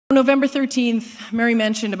November 13th, Mary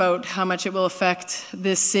mentioned about how much it will affect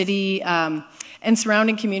this city and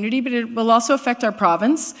surrounding community, but it will also affect our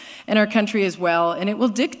province and our country as well, and it will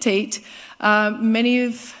dictate many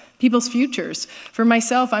of people's futures. For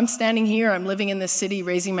myself, I'm standing here, I'm living in this city,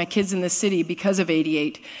 raising my kids in this city because of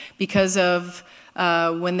 88, because of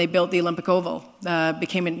when they built the Olympic Oval,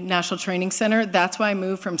 became a national training center. That's why I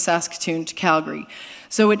moved from Saskatoon to Calgary.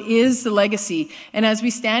 So it is the legacy. And as we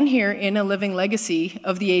stand here in a living legacy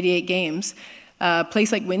of the 88 Games, a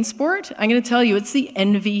place like Winsport, I'm going to tell you, it's the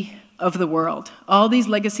envy of the world. All these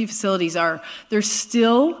legacy facilities they're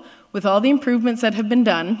still, with all the improvements that have been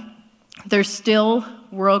done, they're still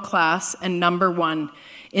world-class and #1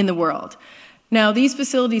 in the world. Now, these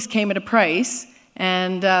facilities came at a price,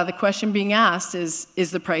 and the question being asked is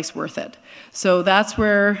the price worth it? So that's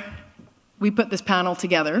where we put this panel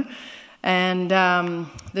together. And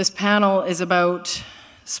this panel is about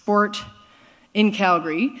sport in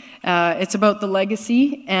Calgary. It's about the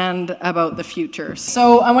legacy and about the future.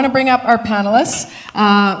 So I want to bring up our panelists.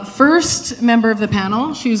 First member of the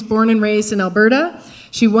panel, she was born and raised in Alberta.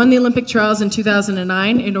 She won the Olympic trials in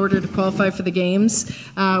 2009 in order to qualify for the Games,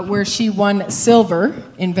 where she won silver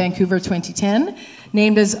in Vancouver 2010.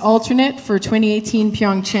 Named as alternate for 2018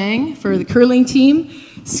 Pyeongchang for the curling team,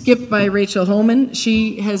 skipped by Rachel Holman.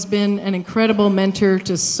 She has been an incredible mentor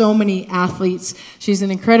to so many athletes. She's an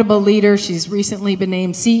incredible leader. She's recently been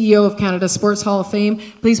named CEO of Canada Sports Hall of Fame.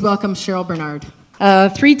 Please welcome Cheryl Bernard.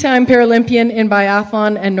 Three-time Paralympian in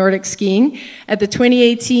biathlon and Nordic skiing. At the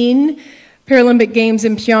 2018 Paralympic Games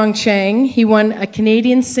in Pyeongchang, he won a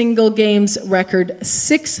Canadian single games record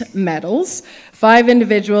 6 medals, 5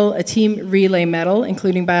 individual, a team relay medal,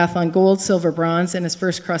 including biathlon gold, silver, bronze, and his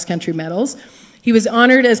first cross-country medals. He was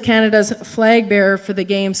honored as Canada's flag bearer for the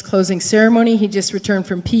Games closing ceremony. He just returned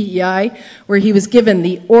from PEI, where he was given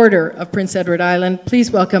the Order of Prince Edward Island. Please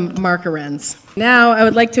welcome Mark Arendz. Now I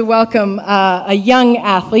would like to welcome a young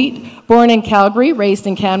athlete, born in Calgary, raised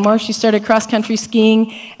in Canmore. She started cross-country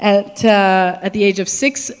skiing at the age of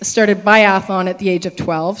 6, started biathlon at the age of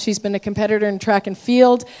 12. She's been a competitor in track and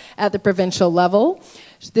field at the provincial level.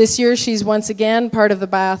 This year, she's once again part of the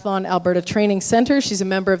Biathlon Alberta Training Centre. She's a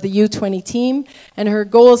member of the U20 team, and her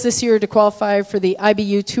goals this year are to qualify for the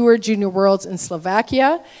IBU Tour Junior Worlds in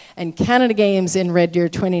Slovakia and Canada Games in Red Deer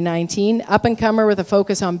 2019. Up-and-comer with a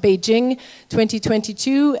focus on Beijing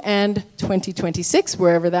 2022 and 2026,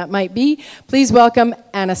 wherever that might be. Please welcome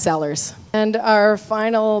Anna Sellers. And our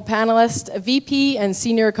final panelist, VP and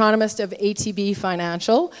Senior Economist of ATB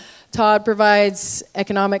Financial. Todd provides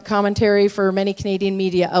economic commentary for many Canadian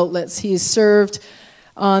media outlets. He's served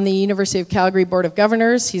on the University of Calgary Board of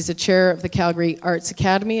Governors. He's the chair of the Calgary Arts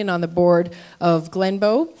Academy and on the board of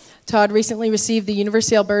Glenbow. Todd recently received the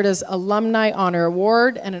University of Alberta's Alumni Honor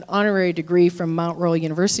Award and an honorary degree from Mount Royal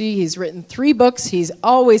University. He's written 3 books. He's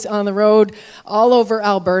always on the road, all over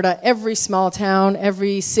Alberta, every small town,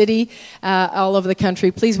 every city, all over the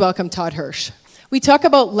country. Please welcome Todd Hirsch. We talk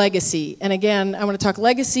about legacy, and again, I want to talk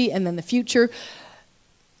legacy and then the future.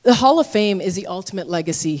 The Hall of Fame is the ultimate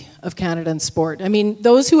legacy of Canada in sport. I mean,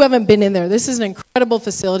 those who haven't been in there, this is an incredible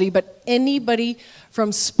facility, but anybody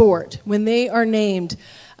from sport, when they are named,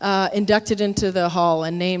 inducted into the Hall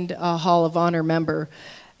and named a Hall of Honor member,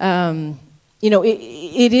 you know,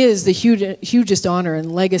 it is the hugest honor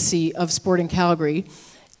and legacy of sport in Calgary.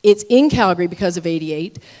 It's in Calgary because of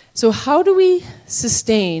 88. So how do we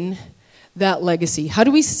sustain that legacy? How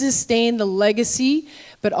do we sustain the legacy,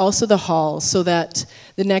 but also the hall, so that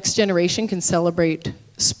the next generation can celebrate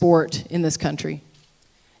sport in this country?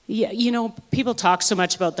 Yeah, you know, people talk so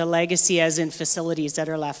much about the legacy as in facilities that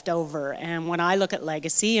are left over. And when I look at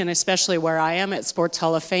legacy, and especially where I am at Sports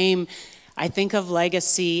Hall of Fame, I think of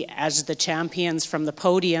legacy as the champions from the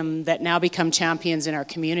podium that now become champions in our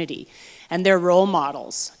community. And they're role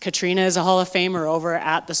models. Katrina is a Hall of Famer over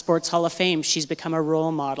at the Sports Hall of Fame. She's become a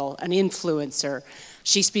role model, an influencer.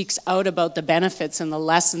 She speaks out about the benefits and the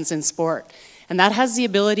lessons in sport. And that has the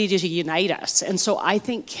ability to unite us. And so I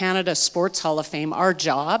think Canada Sports Hall of Fame, our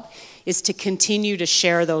job is to continue to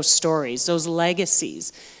share those stories, those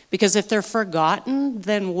legacies. Because if they're forgotten,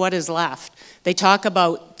 then what is left? They talk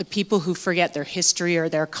about the people who forget their history or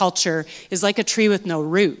their culture is like a tree with no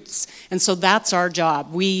roots. And so that's our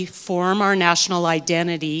job. We form our national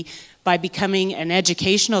identity by becoming an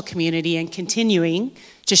educational community and continuing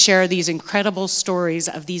to share these incredible stories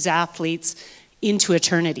of these athletes into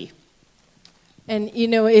eternity. And you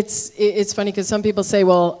know, it's funny because some people say,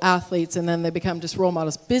 well, athletes, and then they become just role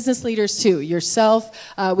models. Business leaders too. Yourself,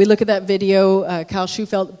 we look at that video, Cal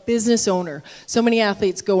Schufelt, business owner. So many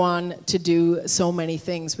athletes go on to do so many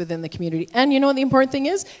things within the community. And you know what the important thing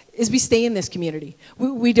is we stay in this community.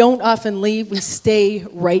 We don't often leave, we stay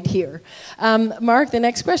right here. Mark, the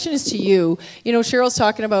next question is to you. You know, Cheryl's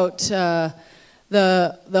talking about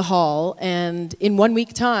the hall, and in 1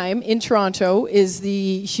 week time in Toronto is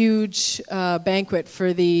the huge banquet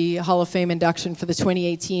for the Hall of Fame induction for the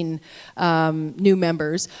 2018 new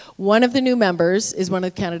members. One of the new members is one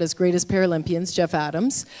of Canada's greatest Paralympians, Jeff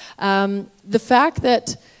Adams. The fact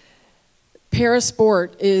that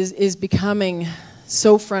parasport is becoming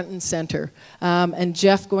so front and center, and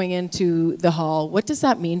Jeff going into the hall, what does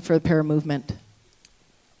that mean for the para movement?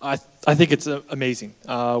 I think it's amazing.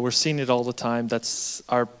 We're seeing it all the time. That's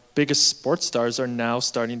our biggest sports stars are now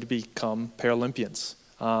starting to become Paralympians.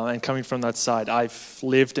 And coming from that side, I've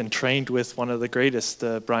lived and trained with one of the greatest,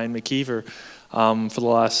 Brian McKeever, for the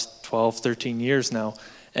last 12, 13 years now.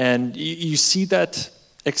 And you see that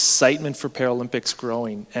excitement for Paralympics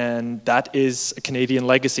growing. And that is a Canadian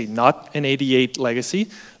legacy, not an 88 legacy,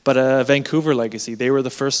 but a Vancouver legacy. They were the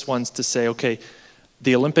first ones to say, okay,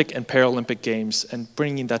 the Olympic and Paralympic Games, and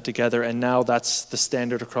bringing that together, and now that's the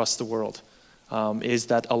standard across the world, is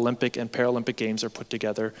that Olympic and Paralympic Games are put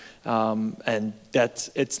together, and that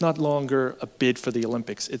it's not longer a bid for the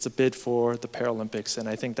Olympics, it's a bid for the Paralympics, and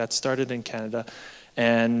I think that started in Canada,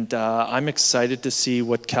 and I'm excited to see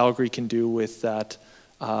what Calgary can do with that,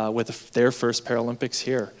 with their first Paralympics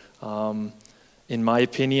here. In my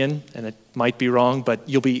opinion, and it might be wrong, but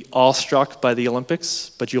you'll be awestruck by the Olympics,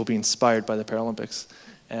 but you'll be inspired by the Paralympics.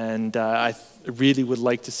 And I really would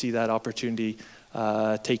like to see that opportunity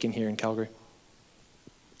taken here in Calgary.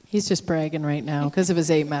 He's just bragging right now because of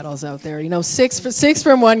his 8 medals out there. You know, six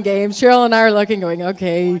from one game. Cheryl and I are looking, going,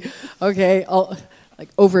 okay,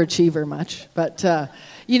 like overachiever much. But,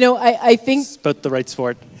 you know, I think... It's about the right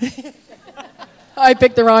sport. I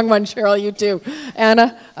picked the wrong one, Cheryl, you too.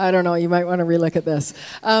 Anna, I don't know, you might want to relook at this.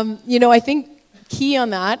 You know, I think key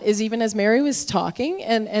on that is even as Mary was talking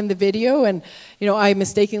and the video, and, you know, I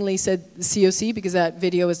mistakenly said COC because that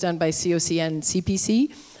video was done by COC and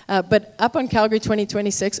CPC. But up on Calgary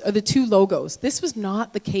 2026 are the 2 logos. This was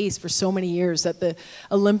not the case for so many years, that the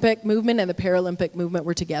Olympic movement and the Paralympic movement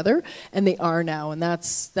were together, and they are now, and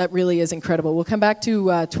that really is incredible. We'll come back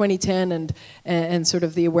to 2010 and sort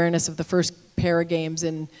of the awareness of the first Para Games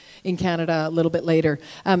in Canada a little bit later.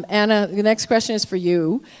 Anna, the next question is for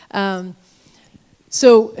you.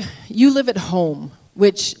 So you live at home,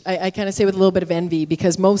 which I kind of say with a little bit of envy,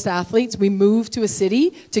 because most athletes, we move to a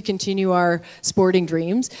city to continue our sporting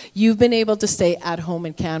dreams. You've been able to stay at home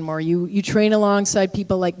in Canmore. You train alongside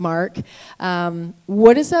people like Mark.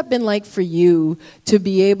 What has that been like for you to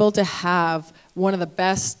be able to have one of the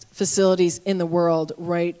best facilities in the world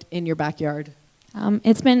right in your backyard?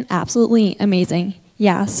 It's been absolutely amazing.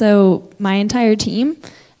 Yeah, so my entire team,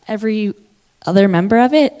 every other member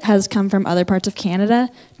of it has come from other parts of Canada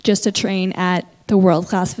just to train at the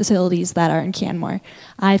world-class facilities that are in Canmore.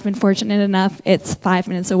 I've been fortunate enough, it's 5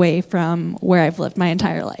 minutes away from where I've lived my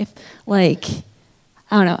entire life. Like,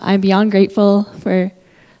 I don't know, I'm beyond grateful for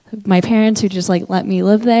my parents who just like let me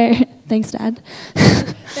live there. Thanks, Dad.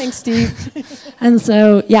 Thanks, Steve. And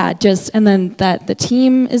so, yeah, and then that the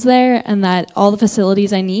team is there and that all the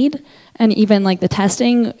facilities I need, and even like the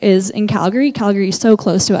testing is in Calgary. Calgary is so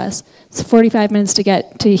close to us. It's 45 minutes to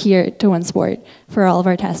get to here to One Sport for all of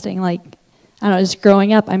our testing. Like, I don't know, just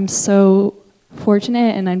growing up, I'm so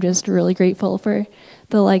fortunate, and I'm just really grateful for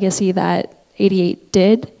the legacy that 88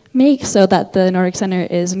 did make, so that the Nordic Center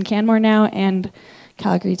is in Canmore now, and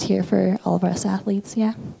Calgary's here for all of us athletes,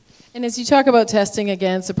 yeah. And as you talk about testing,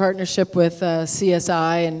 again, it's a partnership with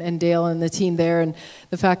CSI and Dale and the team there, and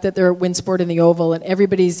the fact that they're at WinSport in the Oval, and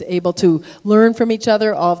everybody's able to learn from each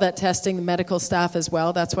other, all of that testing, the medical staff as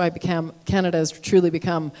well. That's why Canada has truly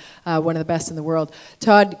become one of the best in the world.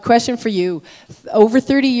 Todd, question for you. Over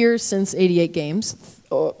 30 years since 88 Games,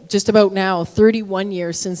 just about now 31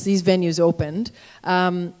 years since these venues opened,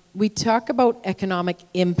 we talk about economic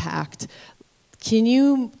impact. Can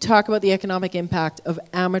you talk about the economic impact of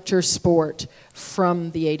amateur sport from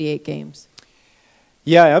the 88 Games?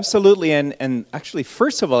 Yeah, absolutely. And actually,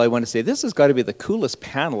 first of all, I want to say this has got to be the coolest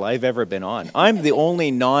panel I've ever been on. I'm the only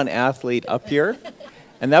non-athlete up here,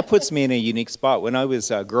 and that puts me in a unique spot. When I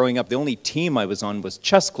was growing up, the only team I was on was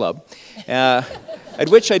chess club, at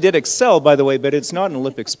which I did excel, by the way, but it's not an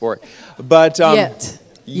Olympic sport. But Yet.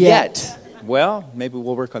 Yet. Well, maybe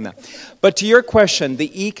we'll work on that. But to your question,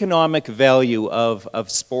 the economic value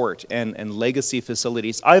of sport and legacy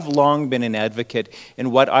facilities, I've long been an advocate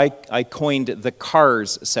in what I coined the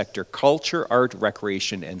CARS sector, culture, art,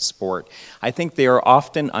 recreation, and sport. I think they are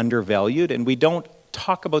often undervalued, and we don't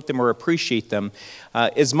talk about them or appreciate them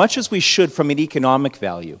as much as we should from an economic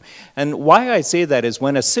value. And why I say that is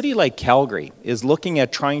when a city like Calgary is looking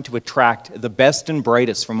at trying to attract the best and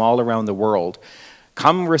brightest from all around the world,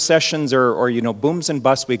 come recessions or you know, booms and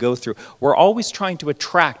busts we go through, we're always trying to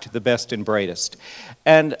attract the best and brightest.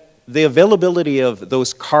 And the availability of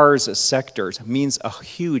those CARS sectors means a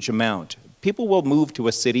huge amount. People will move to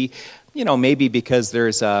a city, you know, maybe because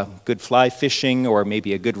there's a good fly fishing or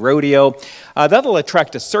maybe a good rodeo. That'll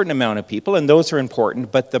attract a certain amount of people, and those are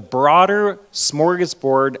important, but the broader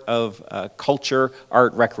smorgasbord of culture,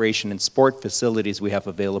 art, recreation, and sport facilities we have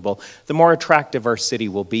available, the more attractive our city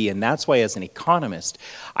will be, and that's why as an economist,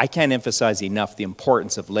 I can't emphasize enough the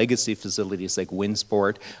importance of legacy facilities like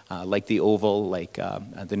Winsport, like the Oval, like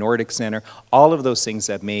the Nordic Center, all of those things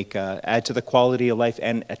that make, add to the quality of life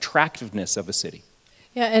and attractiveness of a city.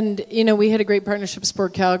 Yeah, and you know, we had a great partnership,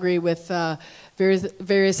 Sport Calgary, with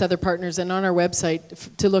various other partners, and on our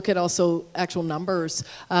website, to look at also actual numbers,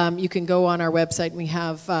 you can go on our website, and we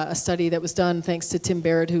have a study that was done thanks to Tim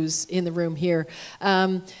Barrett, who's in the room here.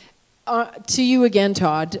 To you again,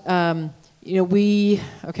 Todd, you know, we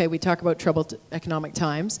talk about troubled economic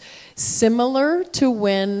times. Similar to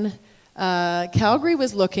when Calgary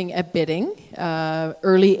was looking at bidding,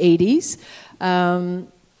 early 80s,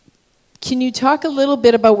 can you talk a little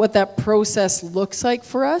bit about what that process looks like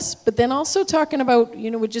for us? But then also talking about,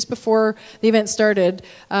 you know, just before the event started,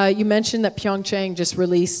 you mentioned that Pyeongchang just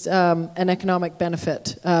released an economic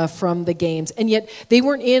benefit from the games. And yet they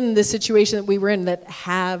weren't in the situation that we were in that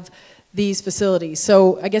have these facilities.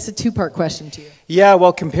 So I guess a two-part question to you. Yeah,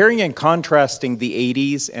 well, comparing and contrasting the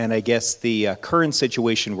 80s and I guess the current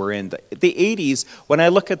situation we're in, the 80s, when I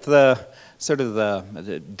look at the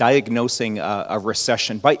diagnosing a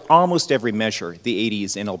recession, by almost every measure, the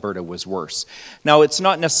 80s in Alberta was worse. Now, it's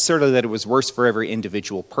not necessarily that it was worse for every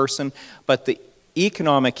individual person, but the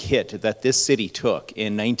economic hit that this city took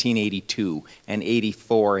in 1982 and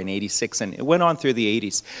 84 and 86, and it went on through the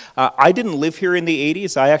 80s. I didn't live here in the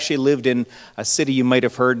 80s. I actually lived in a city you might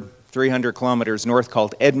have heard 300 kilometers north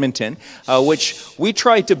called Edmonton, which we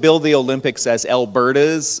tried to build the Olympics as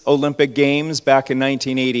Alberta's Olympic Games back in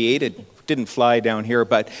 1988. It didn't fly down here,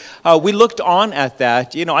 but we looked on at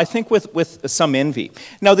that, you know, I think with some envy.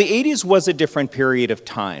 Now, the 80s was a different period of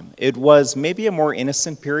time. It was maybe a more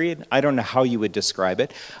innocent period. I don't know how you would describe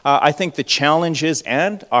it. I think the challenges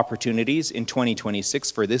and opportunities in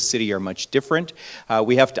 2026 for this city are much different.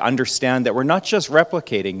 We have to understand that we're not just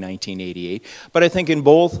replicating 1988, but I think in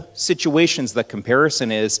both situations, the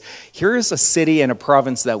comparison is, here is a city and a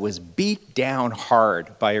province that was beat down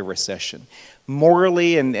hard by a recession,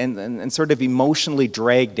 morally and sort of emotionally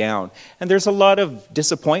dragged down. And there's a lot of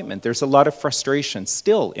disappointment. There's a lot of frustration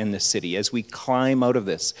still in this city as we climb out of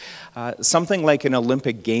this. Something like an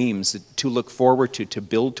Olympic Games to look forward to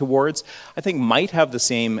build towards, I think might have the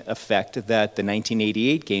same effect that the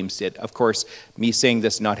 1988 Games did. Of course, me saying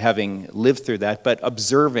this not having lived through that, but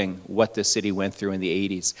observing what the city went through in the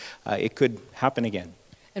 80s. It could happen again.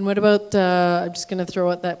 And what about, I'm just going to throw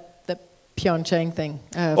out that Pyeongchang thing.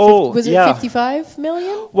 Was it 55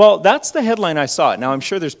 million? Well, that's the headline I saw. Now, I'm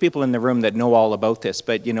sure there's people in the room that know all about this,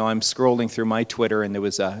 but, you know, I'm scrolling through my Twitter, and there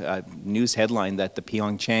was a news headline that the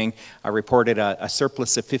Pyeongchang reported a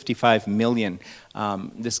surplus of 55 million.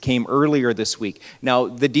 This came earlier this week. Now,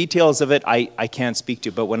 the details of it, I can't speak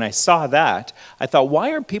to, but when I saw that, I thought,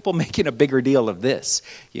 why aren't people making a bigger deal of this?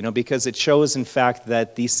 You know, because it shows, in fact,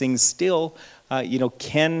 that these things still you know,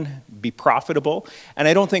 can be profitable. And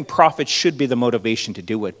I don't think profit should be the motivation to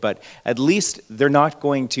do it, but at least they're not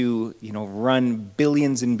going to, you know, run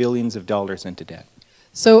billions and billions of dollars into debt.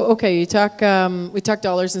 So, okay, we talk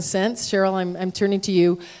dollars and cents. Cheryl, I'm turning to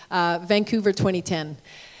you. Vancouver 2010.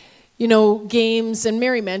 You know, games, and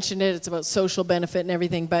Mary mentioned it, it's about social benefit and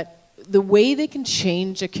everything, but the way they can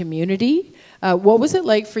change a community, what was it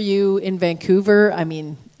like for you in Vancouver? I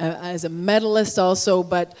mean, as a medalist also,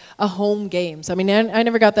 but a home games. I mean, I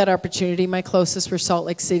never got that opportunity. My closest were Salt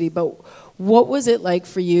Lake City, but what was it like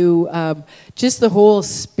for you, just the whole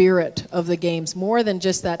spirit of the games, more than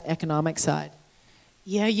just that economic side?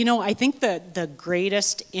 Yeah, you know, I think the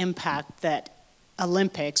greatest impact that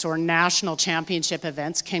Olympics or national championship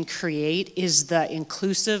events can create is the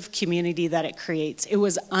inclusive community that it creates. It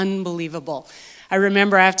was unbelievable. I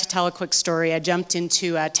remember, I have to tell a quick story. I jumped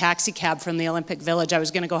into a taxi cab from the Olympic Village. I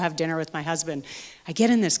was going to go have dinner with my husband. I get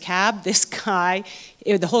in this cab, this guy,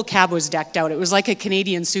 the whole cab was decked out. It was like a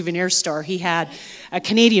Canadian souvenir store. He had a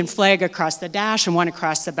Canadian flag across the dash and one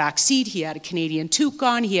across the back seat. He had a Canadian toque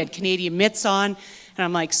on. He had Canadian mitts on. And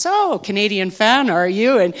I'm like, so, Canadian fan, are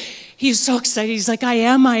you? And he's so excited. He's like, I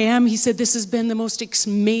am. He said, this has been the most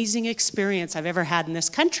amazing experience I've ever had in this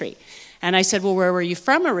country. And I said, well, where were you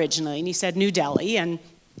from originally? And he said, New Delhi. And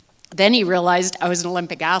then he realized I was an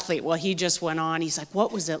Olympic athlete. Well, he just went on. He's like,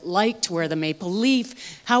 what was it like to wear the maple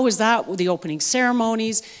leaf? How was that with the opening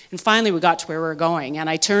ceremonies? And finally, we got to where we were going. And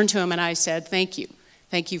I turned to him and I said, thank you.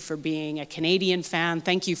 Thank you for being a Canadian fan.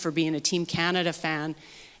 Thank you for being a Team Canada fan.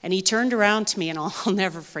 And he turned around to me, and I'll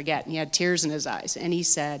never forget, and he had tears in his eyes. And he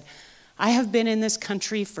said, I have been in this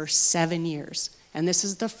country for 7 years. And this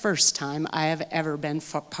is the first time I have ever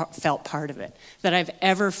felt part of it, that I've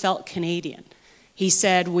ever felt Canadian. He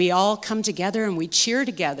said, we all come together and we cheer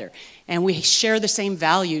together and we share the same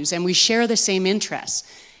values and we share the same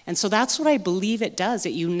interests. And so that's what I believe it does.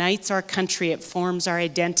 It unites our country, it forms our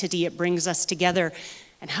identity, it brings us together.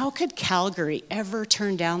 And how could Calgary ever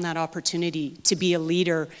turn down that opportunity to be a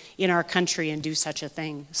leader in our country and do such a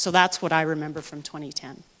thing? So that's what I remember from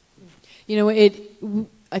 2010. You know,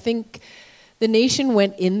 I think the nation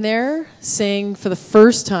went in there saying for the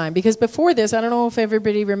first time, because before this, I don't know if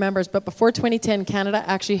everybody remembers, but before 2010, Canada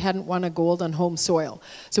actually hadn't won a gold on home soil.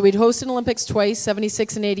 So we'd hosted Olympics twice,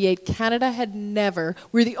 76 and 88. Canada had never,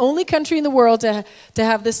 we're the only country in the world to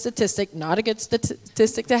have this statistic, not a good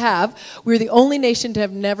statistic to have. We're the only nation to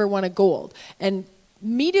have never won a gold. And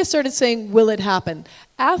media started saying, will it happen?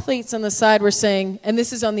 Athletes on the side were saying, and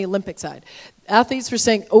this is on the Olympic side, athletes were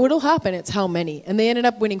saying, oh, it'll happen, it's how many? And they ended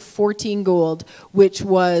up winning 14 gold, which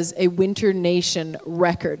was a winter nation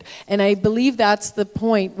record. And I believe that's the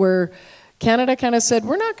point where Canada kind of said,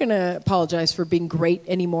 we're not going to apologize for being great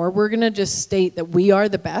anymore. We're going to just state that we are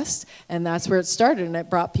the best, and that's where it started, and it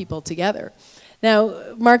brought people together.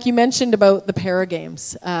 Now, Mark, you mentioned about the Para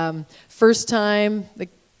Games. First time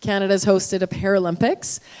Canada's hosted a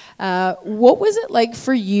Paralympics. What was it like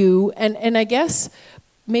for you? And I guess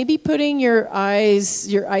maybe putting your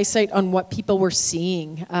eyesight on what people were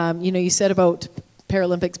seeing. You know, you said about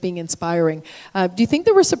Paralympics being inspiring. Do you think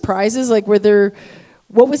there were surprises? Like, what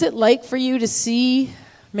was it like for you to see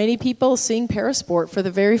many people seeing parasport for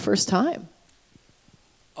the very first time?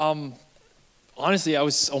 Honestly, I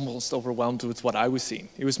was almost overwhelmed with what I was seeing.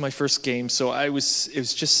 It was my first game, so it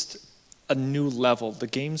was just a new level. The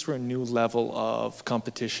games were a new level of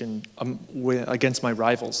competition against my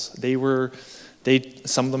rivals.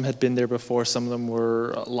 Some of them had been there before, some of them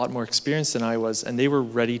were a lot more experienced than I was, and they were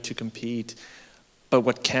ready to compete. But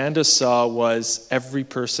what Canada saw was every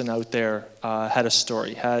person out there had a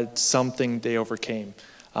story, had something they overcame.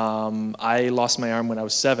 I lost my arm when I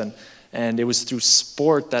was 7, and it was through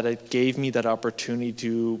sport that it gave me that opportunity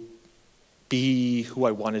to be who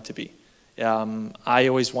I wanted to be. I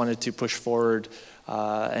always wanted to push forward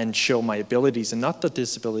and show my abilities and not the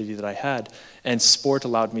disability that I had, and sport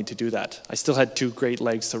allowed me to do that. I still had 2 great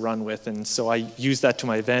legs to run with, and so I used that to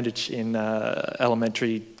my advantage in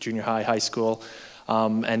elementary, junior high, high school,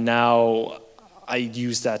 and now I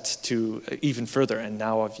use that to even further, and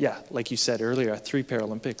now like you said earlier, 3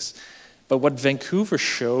 Paralympics. But what Vancouver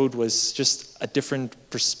showed was just a different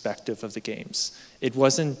perspective of the games. It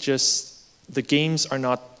wasn't just, the games are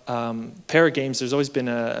not Para Games. There's always been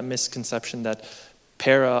a misconception that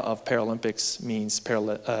para of Paralympics means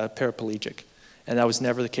paraplegic, and that was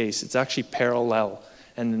never the case. It's actually parallel,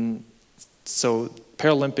 and so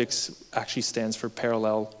Paralympics actually stands for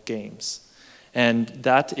Parallel Games, and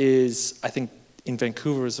that is, I think, in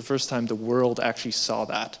Vancouver was the first time the world actually saw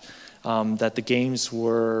that the games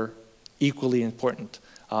were equally important.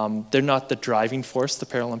 They're not the driving force, the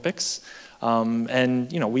Paralympics.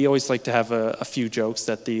 And, you know, we always like to have a few jokes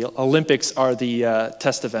that the Olympics are the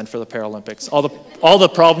test event for the Paralympics. All the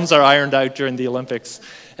problems are ironed out during the Olympics,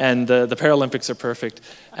 and the Paralympics are perfect.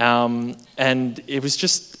 And it was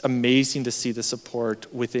just amazing to see the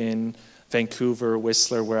support within Vancouver,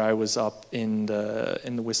 Whistler, where I was up in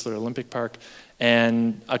the Whistler Olympic Park,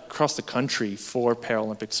 and across the country for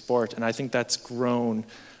Paralympic sport. And I think that's grown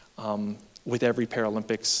with every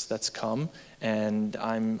Paralympics that's come, and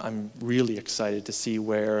I'm really excited to see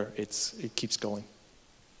where it keeps going.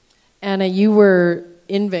 Anna, you were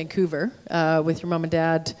in Vancouver with your mom and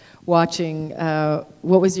dad watching.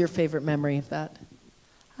 What was your favorite memory of that?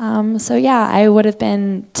 So yeah, I would have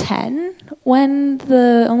been 10 when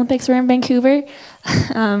the Olympics were in Vancouver.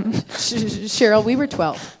 Cheryl, we were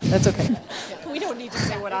 12. That's okay. We don't need to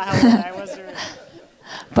say how old I was.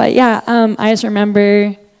 But yeah, I just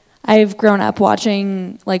remember I've grown up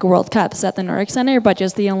watching like World Cups at the Nordic Center, but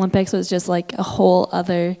just the Olympics was just like a whole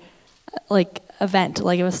other like event.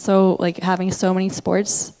 Like it was so like having so many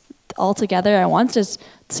sports all together at once, just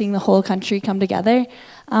seeing the whole country come together.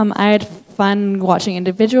 I had fun watching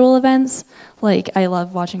individual events. Like I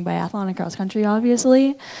love watching biathlon and cross country,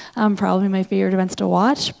 obviously. Probably my favorite events to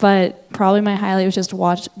watch, but probably my highlight was just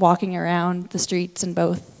walking around the streets in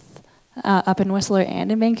both up in Whistler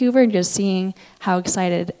and in Vancouver, and just seeing how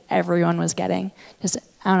excited everyone was getting. Just,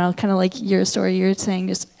 I don't know, kind of like your story you were saying,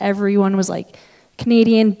 just everyone was like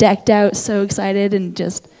Canadian, decked out, so excited, and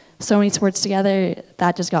just so many sports together.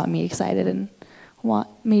 That just got me excited and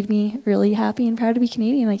made me really happy and proud to be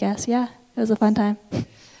Canadian, I guess. Yeah, it was a fun time.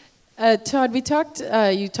 Todd, you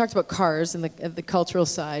talked about cars and the cultural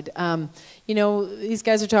side. You know, these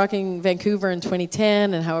guys are talking Vancouver in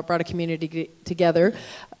 2010 and how it brought a community together.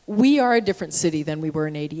 We are a different city than we were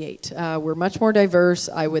in '88. We're much more diverse.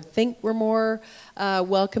 I would think we're more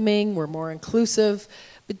welcoming, we're more inclusive.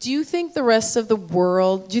 But do you think the rest of the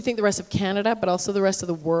world, do you think the rest of Canada, but also the rest of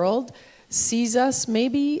the world, sees us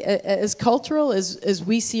maybe as cultural as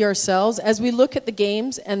we see ourselves as we look at the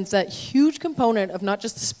games and that huge component of not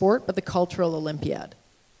just the sport, but the cultural Olympiad?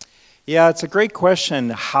 Yeah, it's a great question,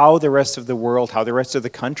 how the rest of the world, how the rest of the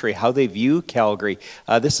country, how they view Calgary.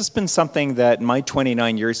 This has been something that in my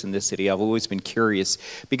 29 years in this city, I've always been curious,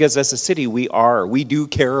 because as a city, we do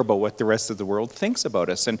care about what the rest of the world thinks about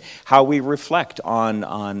us and how we reflect on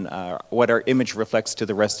what our image reflects to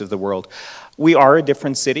the rest of the world. We are a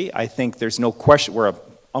different city. I think there's no question. We're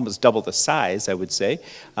almost double the size, I would say.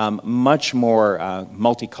 Much more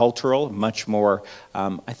multicultural, much more,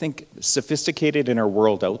 I think, sophisticated in our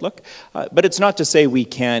world outlook. But it's not to say we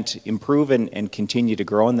can't improve and continue to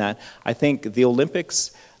grow in that. I think the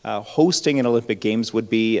Olympics, hosting an Olympic Games would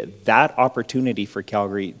be that opportunity for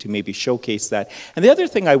Calgary to maybe showcase that. And the other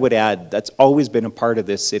thing I would add that's always been a part of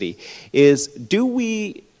this city is, do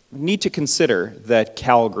we need to consider that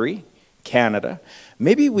Calgary, Canada,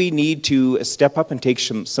 maybe we need to step up and take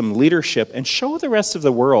some leadership and show the rest of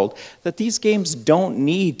the world that these games don't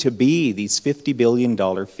need to be these $50 billion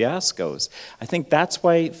fiascos. I think that's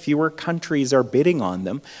why fewer countries are bidding on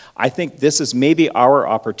them. I think this is maybe our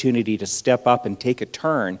opportunity to step up and take a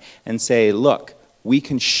turn and say, look, we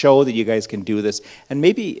can show that you guys can do this, and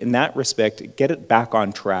maybe in that respect, get it back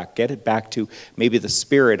on track, get it back to maybe the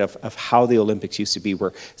spirit of how the Olympics used to be,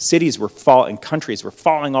 where cities were and countries were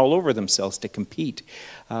falling all over themselves to compete.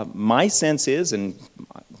 My sense is, and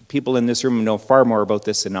people in this room know far more about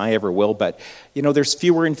this than I ever will, but you know, there's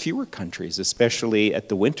fewer and fewer countries, especially at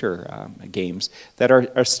the winter games, that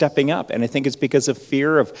are stepping up. And I think it's because of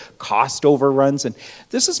fear of cost overruns. And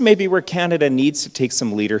this is maybe where Canada needs to take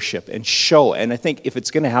some leadership and show. And I think if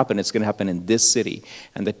it's going to happen, it's going to happen in this city.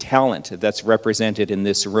 And the talent that's represented in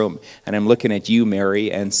this room, and I'm looking at you,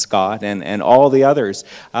 Mary, and Scott, and all the others,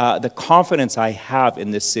 the confidence I have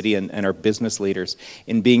in this city and our business leaders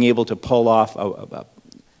in being able to pull off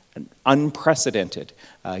an unprecedented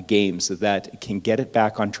games that can get it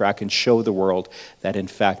back on track and show the world that in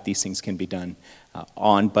fact these things can be done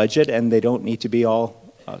on budget, and they don't need to be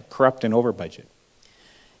all corrupt and over budget.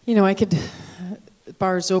 You know,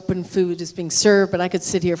 bars open, food is being served, but I could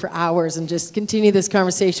sit here for hours and just continue this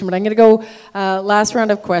conversation. But I'm going to go last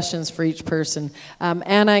round of questions for each person.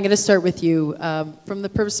 Anna, I'm going to start with you. From the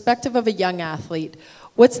perspective of a young athlete,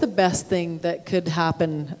 what's the best thing that could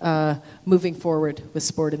happen moving forward with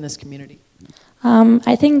sport in this community?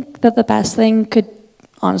 I think that the best thing could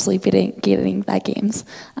honestly be getting that games.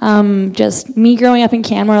 Just me growing up in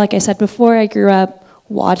Canmore, like I said before, I grew up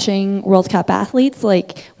watching World Cup athletes.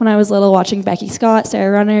 Like when I was little, watching Becky Scott,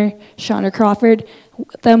 Sarah Runner, Shauna Crawford,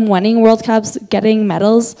 them winning World Cups, getting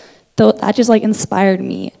medals, that just like inspired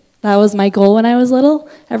me. That was my goal when I was little.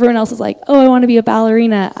 Everyone else is like, oh, I want to be a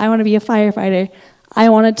ballerina, I want to be a firefighter. I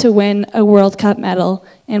wanted to win a World Cup medal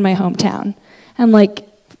in my hometown. And like,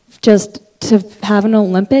 just to have an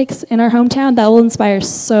Olympics in our hometown, that will inspire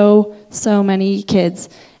so many kids.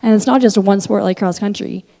 And it's not just one sport like cross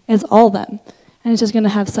country, it's all of them. And it's just gonna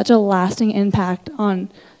have such a lasting impact on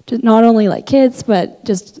just not only like kids, but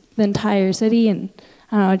just the entire city. And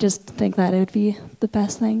I don't know, I just think that it would be the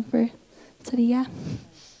best thing for the city, yeah.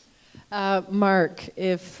 Mark,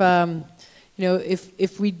 if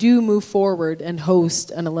we do move forward and host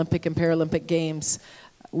an Olympic and Paralympic Games,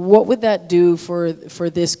 what would that do for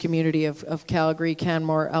this community of Calgary,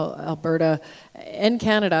 Canmore, Alberta, and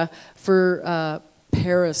Canada for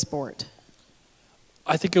parasport?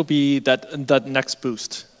 I think it'll be that next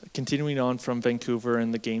boost, continuing on from Vancouver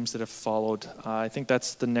and the games that have followed. I think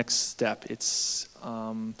that's the next step. It's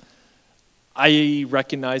I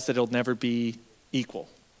recognize that it'll never be equal.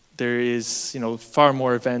 There is, far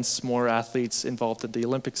more events, more athletes involved at the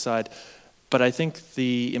Olympic side, but I think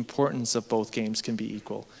the importance of both games can be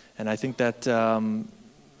equal. And I think that,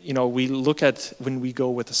 we look at when we go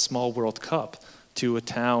with a small World Cup to a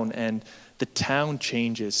town, and the town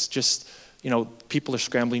changes. Just, people are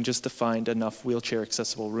scrambling just to find enough wheelchair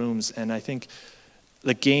accessible rooms. And I think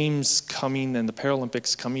the games coming and the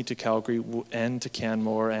Paralympics coming to Calgary and to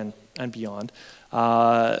Canmore and beyond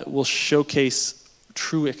will showcase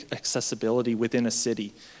true accessibility within a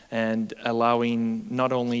city, and allowing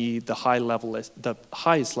not only the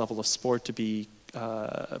highest level of sport to be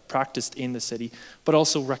practiced in the city, but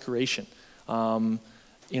also recreation. And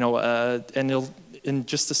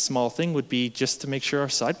just a small thing would be just to make sure our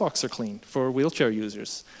sidewalks are clean for wheelchair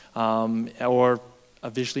users, or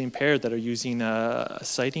visually impaired that are using a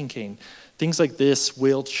sighting cane. Things like this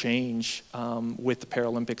will change with the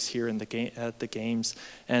Paralympics here at the Games.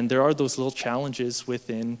 And there are those little challenges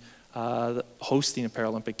within hosting a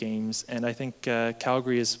Paralympic Games. And I think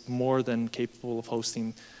Calgary is more than capable of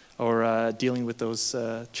hosting or dealing with those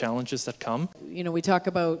challenges that come. We talk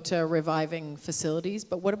about reviving facilities,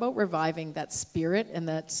 but what about reviving that spirit and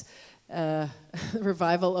that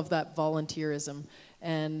revival of that volunteerism?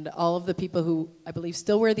 And all of the people who, I believe,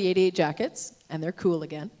 still wear the 88 jackets, and they're cool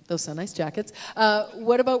again, those so nice jackets.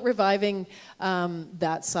 What about reviving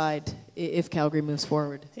that side if Calgary moves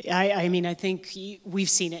forward? I think we've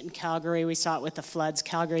seen it in Calgary. We saw it with the floods.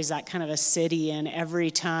 Calgary's that kind of a city, and every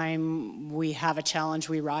time we have a challenge,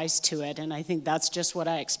 we rise to it. And I think that's just what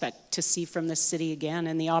I expect to see from this city again,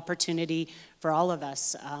 and the opportunity for all of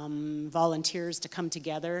us, volunteers, to come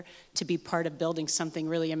together, to be part of building something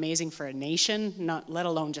really amazing for a nation, let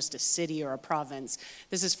alone just a city or a province.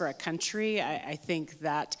 This is for a country. I think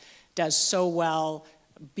that does so well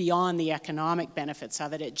beyond the economic benefits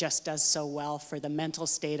of it. It just does so well for the mental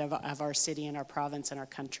state of our city and our province and our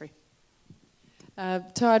country.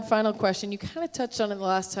 Todd, final question. You kind of touched on it the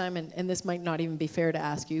last time, and this might not even be fair to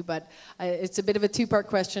ask you, but it's a bit of a two-part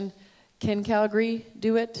question. Can Calgary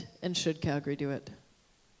do it, and should Calgary do it?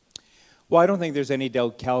 Well, I don't think there's any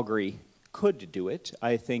doubt Calgary could do it.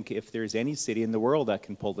 I think if there's any city in the world that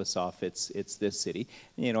can pull this off, it's this city.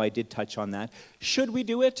 I did touch on that. Should we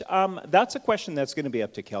do it? That's a question that's going to be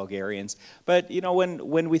up to Calgarians. But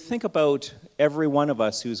when we think about every one of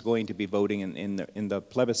us who's going to be voting in the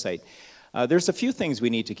plebiscite, there's a few things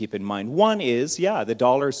we need to keep in mind. One is, the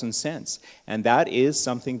dollars and cents, and that is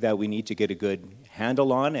something that we need to get a good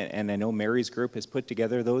handle on, and I know Mary's group has put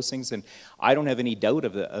together those things, and I don't have any doubt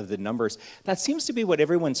of the numbers. That seems to be what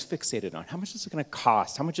everyone's fixated on. How much is it going to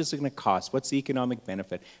cost? How much is it going to cost? What's the economic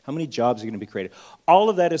benefit? How many jobs are going to be created? All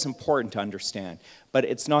of that is important to understand, but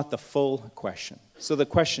it's not the full question. So the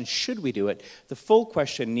question, should we do it? The full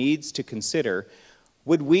question needs to consider,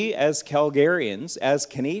 would we as Calgarians, as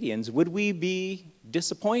Canadians, would we be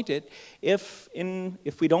disappointed if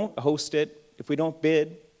we don't host it, if we don't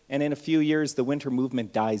bid, and in a few years the winter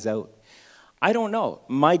movement dies out? I don't know.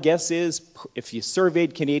 My guess is if you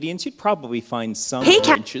surveyed Canadians, you'd probably find some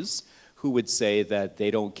Grinches who would say that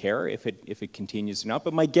they don't care if it continues or not.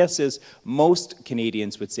 But my guess is most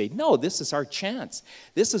Canadians would say, no, this is our chance.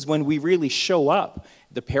 This is when we really show up.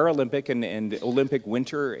 The Paralympic and Olympic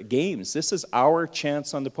Winter Games. This is our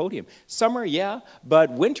chance on the podium. Summer, yeah,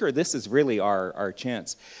 but winter, this is really our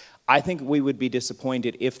chance. I think we would be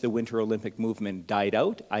disappointed if the Winter Olympic movement died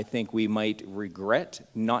out. I think we might regret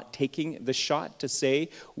not taking the shot to say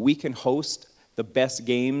we can host the best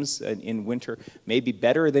games in winter, maybe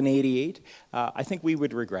better than 88. I think we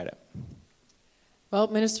would regret it. Well,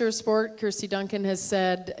 Minister of Sport, Kirsty Duncan, has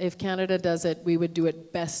said if Canada does it, we would do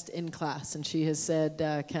it best in class. And she has said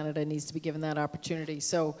Canada needs to be given that opportunity.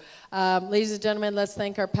 So, ladies and gentlemen, let's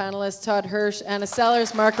thank our panelists, Todd Hirsch, Anna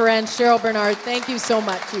Sellers, Mark Arendz, Cheryl Bernard. Thank you so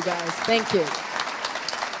much, you guys. Thank you.